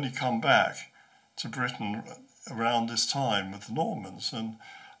 and had only come back to Britain around this time with the Normans, and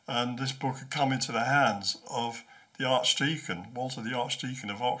this book had come into the hands of the Archdeacon, Walter the Archdeacon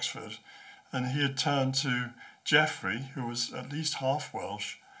of Oxford, and he had turned to Geoffrey, who was at least half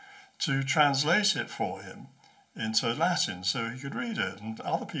Welsh, to translate it for him into Latin so he could read it, and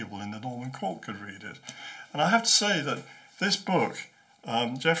other people in the Norman court could read it. And I have to say that this book,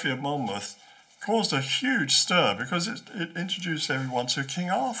 Geoffrey of Monmouth, caused a huge stir because it introduced everyone to King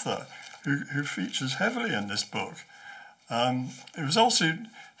Arthur, who features heavily in this book.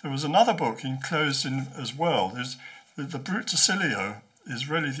 There was another book enclosed in as well. There's the Brut Tacilio is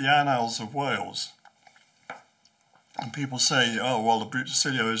really the Annals of Wales. And people say, oh, well, the Brut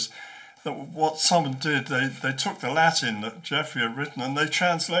Tacilio is that what someone did, they took the Latin that Geoffrey had written and they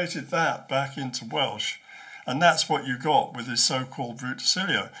translated that back into Welsh. And that's what you got with this so-called Brut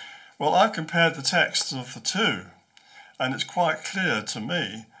Tacilio. Well, I compared the texts of the two, and it's quite clear to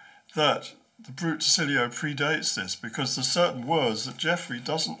me that the Brut Tacilio predates this, because there's certain words that Geoffrey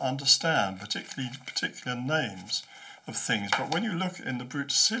doesn't understand, particularly particular names of things. But when you look in the Brut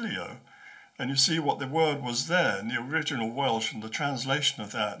Tacilio and you see what the word was there in the original Welsh and the translation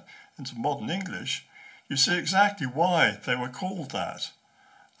of that into modern English, you see exactly why they were called that.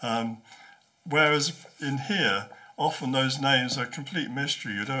 Whereas in here, often those names are a complete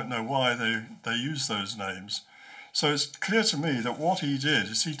mystery. You don't know why they use those names. So it's clear to me that what he did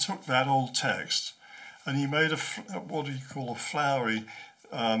is he took that old text and he made what do you call a flowery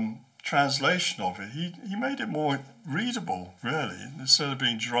translation of it. He made it more readable, really, instead of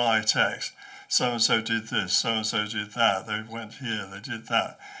being dry text. So-and-so did this, so-and-so did that, they went here, they did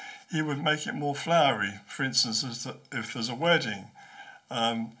that. He would make it more flowery. For instance, if there's a wedding,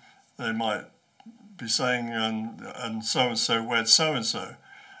 they might be saying, and so-and-so wed so-and-so.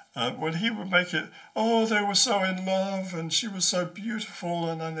 Well, he would make it, oh, they were so in love, and she was so beautiful,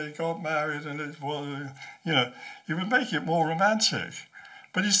 and then they got married, and he would make it more romantic.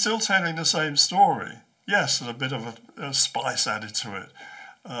 But he's still telling the same story. Yes, and a bit of a spice added to it.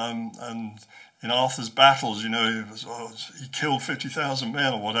 And in Arthur's battles, he killed 50,000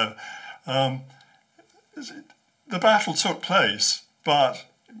 men or whatever. The battle took place, but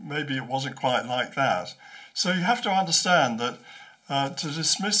maybe it wasn't quite like that. So you have to understand that to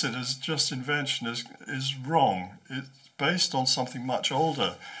dismiss it as just invention is wrong. It's based on something much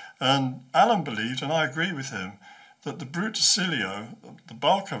older. And Alan believed, and I agree with him, that the Brut de Cilio, the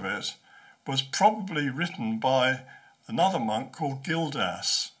bulk of it, was probably written by another monk called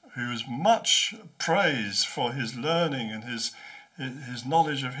Gildas, who was much praised for his learning and his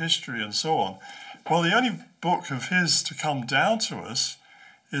knowledge of history and so on. Well, the only book of his to come down to us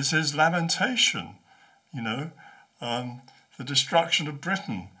is his Lamentation, the destruction of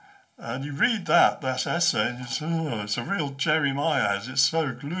Britain. And you read that essay, and it's a real Jeremiah. It's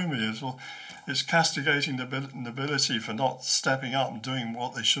so gloomy. It's castigating the nobility for not stepping up and doing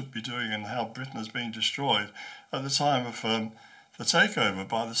what they should be doing, and how Britain is being destroyed at the time of the takeover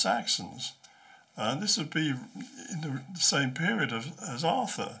by the Saxons. And this would be in the same period as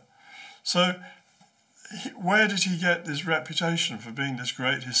Arthur. So where did he get this reputation for being this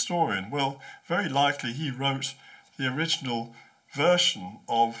great historian? Well, very likely he wrote the original version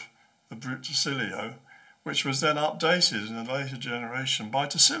of the Brut de Cilio, which was then updated in a later generation by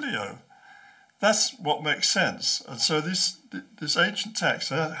Tasilio. That's what makes sense. And so this ancient text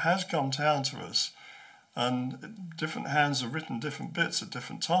has come down to us, and different hands have written different bits at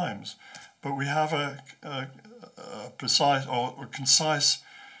different times. But we have a precise or a concise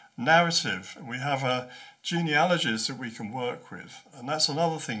narrative. We have genealogies that we can work with. And that's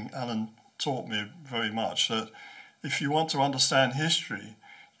another thing Alan taught me very much, that if you want to understand history,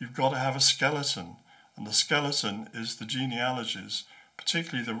 you've got to have a skeleton. And the skeleton is the genealogies,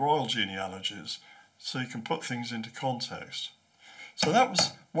 particularly the royal genealogies, so you can put things into context. So that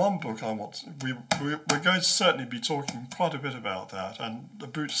was one book I want. We're going to certainly be talking quite a bit about that, and the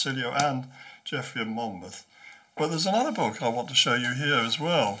Brut de Cilio and Geoffrey of Monmouth. But there's another book I want to show you here as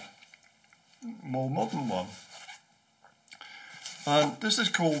well, more modern one. And this is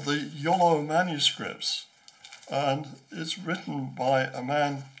called the Iolo manuscripts, and it's written by a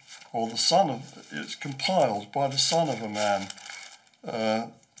man, or it's compiled by the son of a man,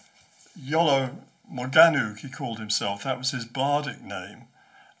 Iolo Morgannwg, he called himself. That was his bardic name.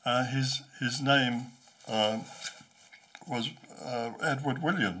 His name was Edward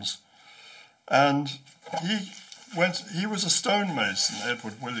Williams, and he was a stonemason,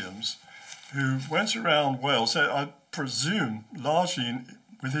 Edward Williams, who went around Wales, I presume largely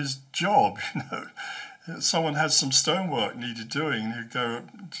with his job. Someone had some stonework needed doing, and he'd go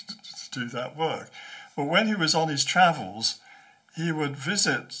to do that work. But when he was on his travels, he would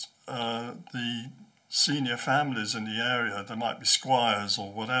visit the senior families in the area, there might be squires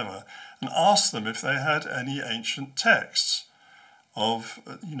or whatever, and ask them if they had any ancient texts of,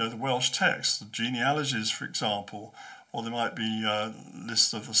 the Welsh texts, the genealogies, for example, or there might be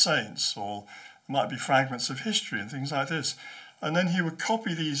lists of the saints, or there might be fragments of history and things like this. And then he would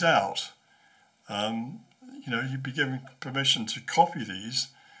copy these out. He'd be given permission to copy these,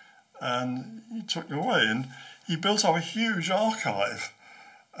 and he took them away. And he built up a huge archive.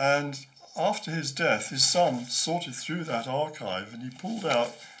 And after his death, his son sorted through that archive, and he pulled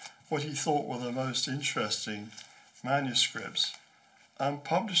out what he thought were the most interesting manuscripts and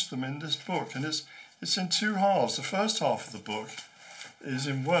published them in this book. And it's in two halves. The first half of the book is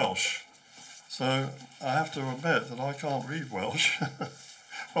in Welsh. So I have to admit that I can't read Welsh.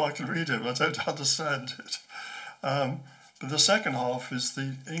 Well, I can read it, but I don't understand it. But the second half is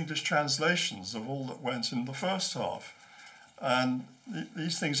the English translations of all that went in the first half. And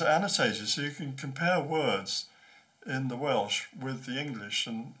these things are annotated, so you can compare words in the Welsh with the English,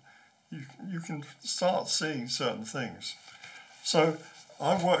 and you can start seeing certain things. So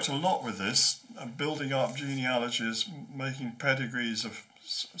I worked a lot with this, building up genealogies, making pedigrees of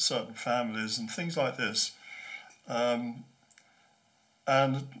certain families and things like this. And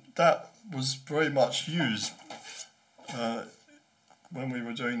that was very much used when we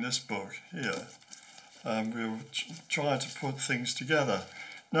were doing this book here. We were trying to put things together.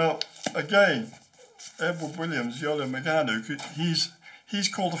 Now, again, Edward Williams, Yola Maganu, he's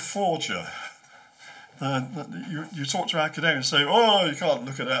called a forger. You talk to academics and say, oh, you can't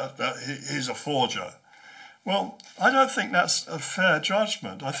look at that, he's a forger. Well, I don't think that's a fair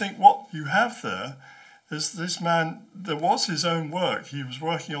judgment. I think what you have there is this man, there was his own work he was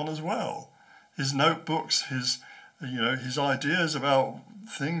working on as well. His notebooks, his ideas about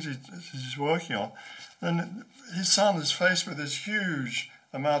things he's working on. And his son is faced with this huge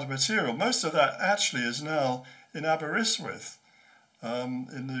amount of material. Most of that actually is now in Aberystwyth, in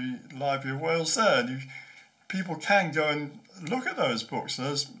the Library of Wales there. And people can go and look at those books.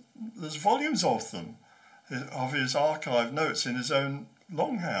 There's volumes of them, of his archive notes in his own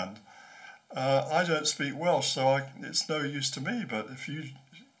longhand. I don't speak Welsh, so it's no use to me, but if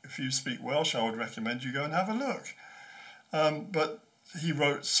you speak Welsh, I would recommend you go and have a look. But he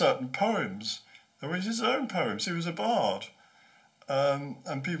wrote certain poems. They were his own poems. He was a bard.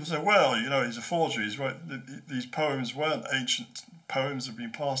 And people say, well, he's a forger. He's wrote, these poems weren't ancient poems that have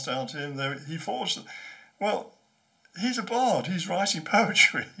been passed down to him. He forged them. Well, he's a bard. He's writing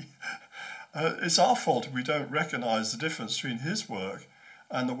poetry. It's our fault if we don't recognise the difference between his work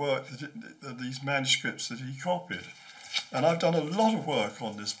and the work these manuscripts that he copied. And I've done a lot of work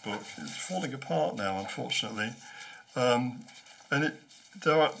on this book. It's falling apart now, unfortunately. And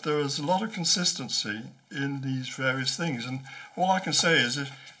there is a lot of consistency in these various things. And all I can say is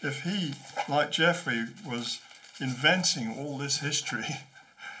if he, like Geoffrey, was inventing all this history,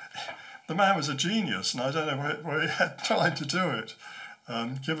 the man was a genius, and I don't know where he had time to do it,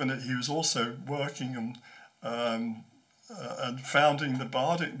 given that he was also working and founding the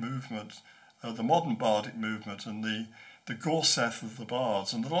bardic movement, the modern bardic movement, and the Gorseth of the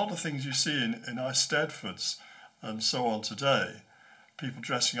bards, and a lot of things you see in Eisteddfods and so on today, people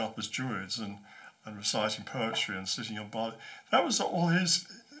dressing up as druids and reciting poetry and sitting on bardic. That was all his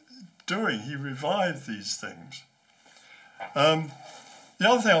doing. He revived these things. The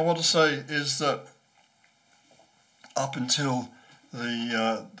other thing I want to say is that up until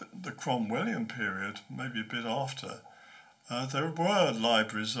the Cromwellian period, maybe a bit after, there were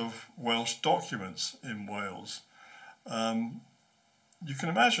libraries of Welsh documents in Wales. You can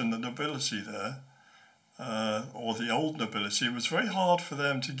imagine the nobility there, or the old nobility. It was very hard for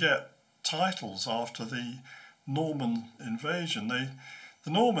them to get titles after the Norman invasion. The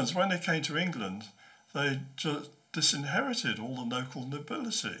Normans, when they came to England, they just disinherited all the local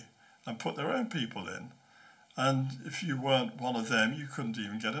nobility and put their own people in. And if you weren't one of them, you couldn't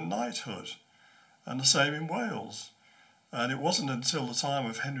even get a knighthood. And the same in Wales. And it wasn't until the time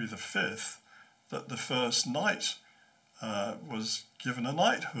of Henry V that the first knight was given a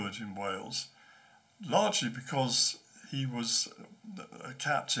knighthood in Wales, largely because he was a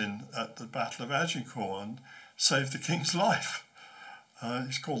captain at the Battle of Agincourt and saved the king's life.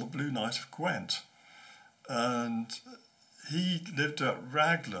 He's called the Blue Knight of Gwent. And he lived at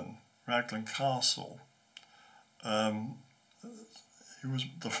Raglan Castle. He was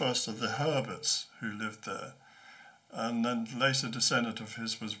the first of the Herberts who lived there. And then later descendant of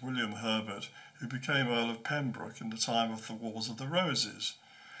his was William Herbert, who became Earl of Pembroke in the time of the Wars of the Roses.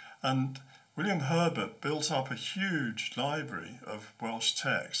 And William Herbert built up a huge library of Welsh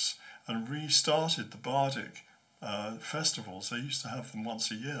texts and restarted the bardic festivals. They used to have them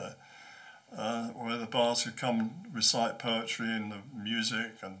once a year, where the bards could come and recite poetry and the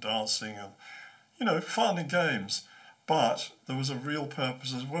music and dancing and, fun and games. But there was a real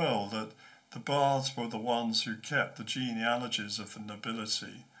purpose as well, that the bards were the ones who kept the genealogies of the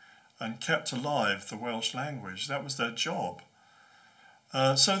nobility and kept alive the Welsh language. That was their job.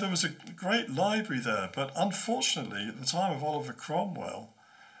 So there was a great library there, but unfortunately, at the time of Oliver Cromwell,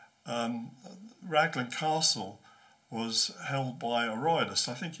 Raglan Castle was held by a royalist.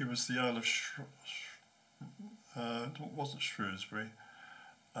 I think he was the Earl of it wasn't Shrewsbury.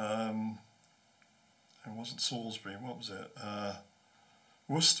 It wasn't Salisbury. What was it?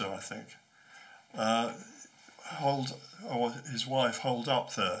 Worcester, I think. His wife holed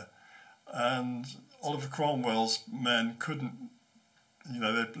up there, and Oliver Cromwell's men couldn't.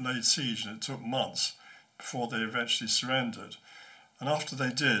 They laid siege, and it took months before they eventually surrendered. And after they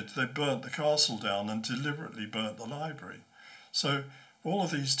did, they burnt the castle down and deliberately burnt the library. So all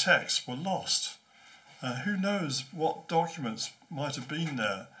of these texts were lost. Who knows what documents might have been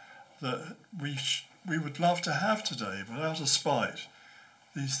there that we would love to have today, but out of spite,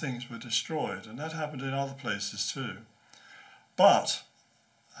 these things were destroyed. And that happened in other places too. But,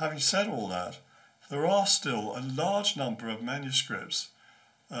 having said all that, there are still a large number of manuscripts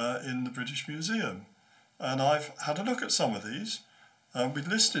in the British Museum. And I've had a look at some of these. We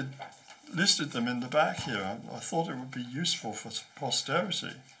listed them in the back here. I thought it would be useful for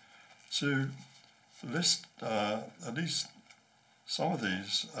posterity to list at least some of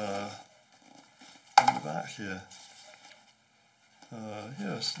these in the back here.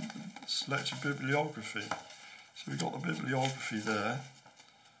 Yes, selected bibliography. So we've got the bibliography there,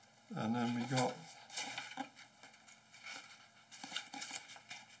 and then we got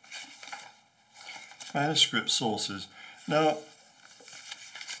manuscript sources. Now,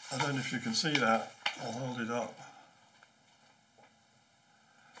 I don't know if you can see that. I'll hold it up.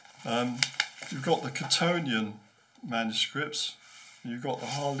 You've got the Cottonian manuscripts. You've got the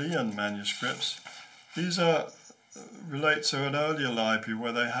Harleian manuscripts. These relate to an earlier library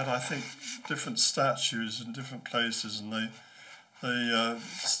where they had, I think, different statues in different places, and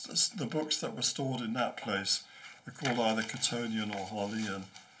the books that were stored in that place were called either Cottonian or Harleian,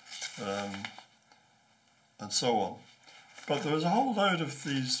 and so on. But there was a whole load of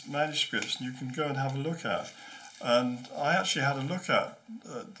these manuscripts, and you can go and have a look at. And I actually had a look at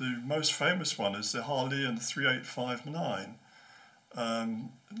the most famous one is the Harleian 3859,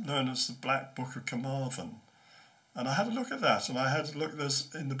 known as the Black Book of Carmarthen. And I had a look at that, and I had a look,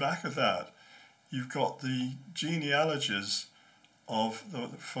 there's in the back of that, you've got the genealogies of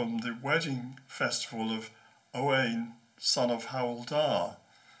from the wedding festival of Owain, son of Hywel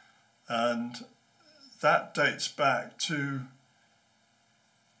and that dates back to,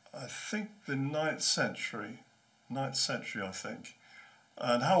 I think, the 9th century, I think.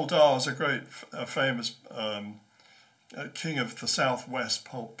 And Hywel was a great, famous king of the southwest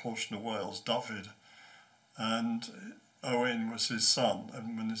portion of Wales, Dyfed, and Owain was his son.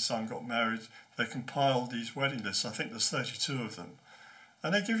 And when his son got married, they compiled these wedding lists. I think there's 32 of them.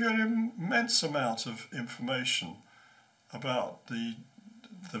 And they give you an immense amount of information about the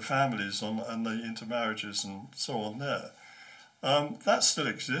families and the intermarriages and so on there. That still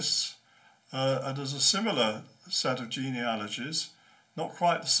exists. And there's a similar set of genealogies, not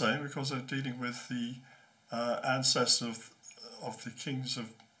quite the same because they're dealing with the ancestors of the kings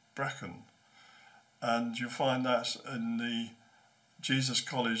of Brecon. And you'll find that in the Jesus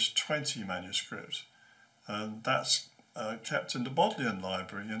College 20 manuscript. And that's kept in the Bodleian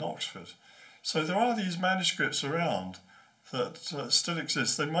Library in Oxford. So there are these manuscripts around that still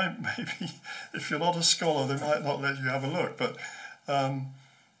exist. They might, maybe, if you're not a scholar, they might not let you have a look, but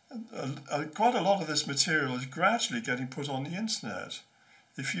quite a lot of this material is gradually getting put on the internet.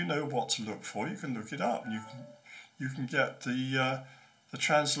 If you know what to look for, you can look it up, and you can get the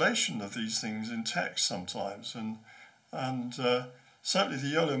translation of these things in text sometimes, and certainly the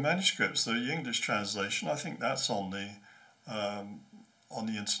yellow manuscripts, the English translation, I think that's on the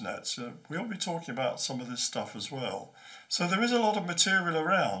internet. So we'll be talking about some of this stuff as well. So there is a lot of material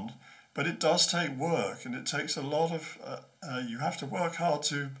around, but it does take work, and it takes a lot of, you have to work hard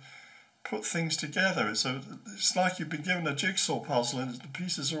to put things together. It's like you've been given a jigsaw puzzle and the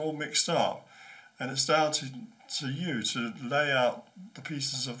pieces are all mixed up, and it's down to you to lay out the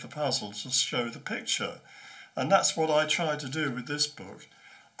pieces of the puzzle to show the picture. And that's what I tried to do with this book,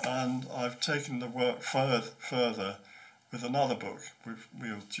 and I've taken the work further with another book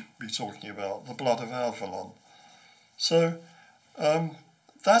we'll be talking about, The Blood of Alvalon. So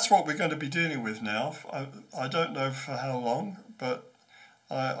that's what we're going to be dealing with now. I don't know for how long, but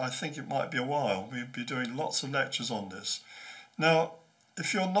I think it might be a while. We'll be doing lots of lectures on this. Now,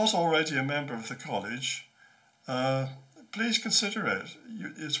 if you're not already a member of the college, please consider it.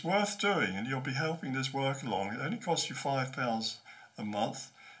 It's worth doing, and you'll be helping this work along. It only costs you £5 a month.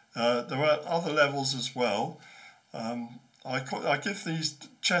 There are other levels as well. I give these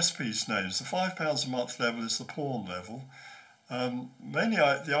chess piece names. The £5 a month level is the pawn level. Mainly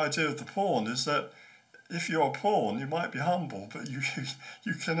the idea of the pawn is that if you're a pawn, you might be humble, but you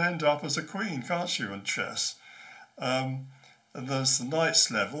can end up as a queen, can't you, in chess? And there's the knights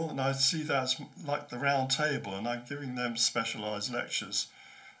level, and I see that's like the round table, and I'm giving them specialised lectures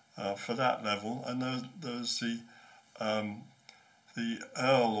for that level. And there's the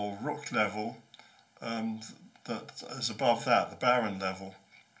earl or rook level that is above that, the baron level,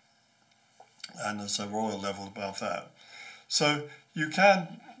 and there's a royal level above that. So you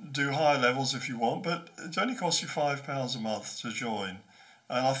can do higher levels if you want, but it only costs you £5 a month to join,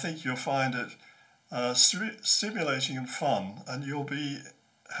 and I think you'll find it stimulating and fun, and you'll be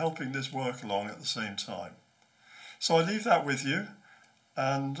helping this work along at the same time. So I leave that with you,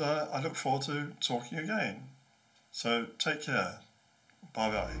 and I look forward to talking again. So take care.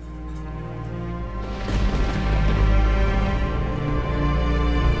 Bye-bye.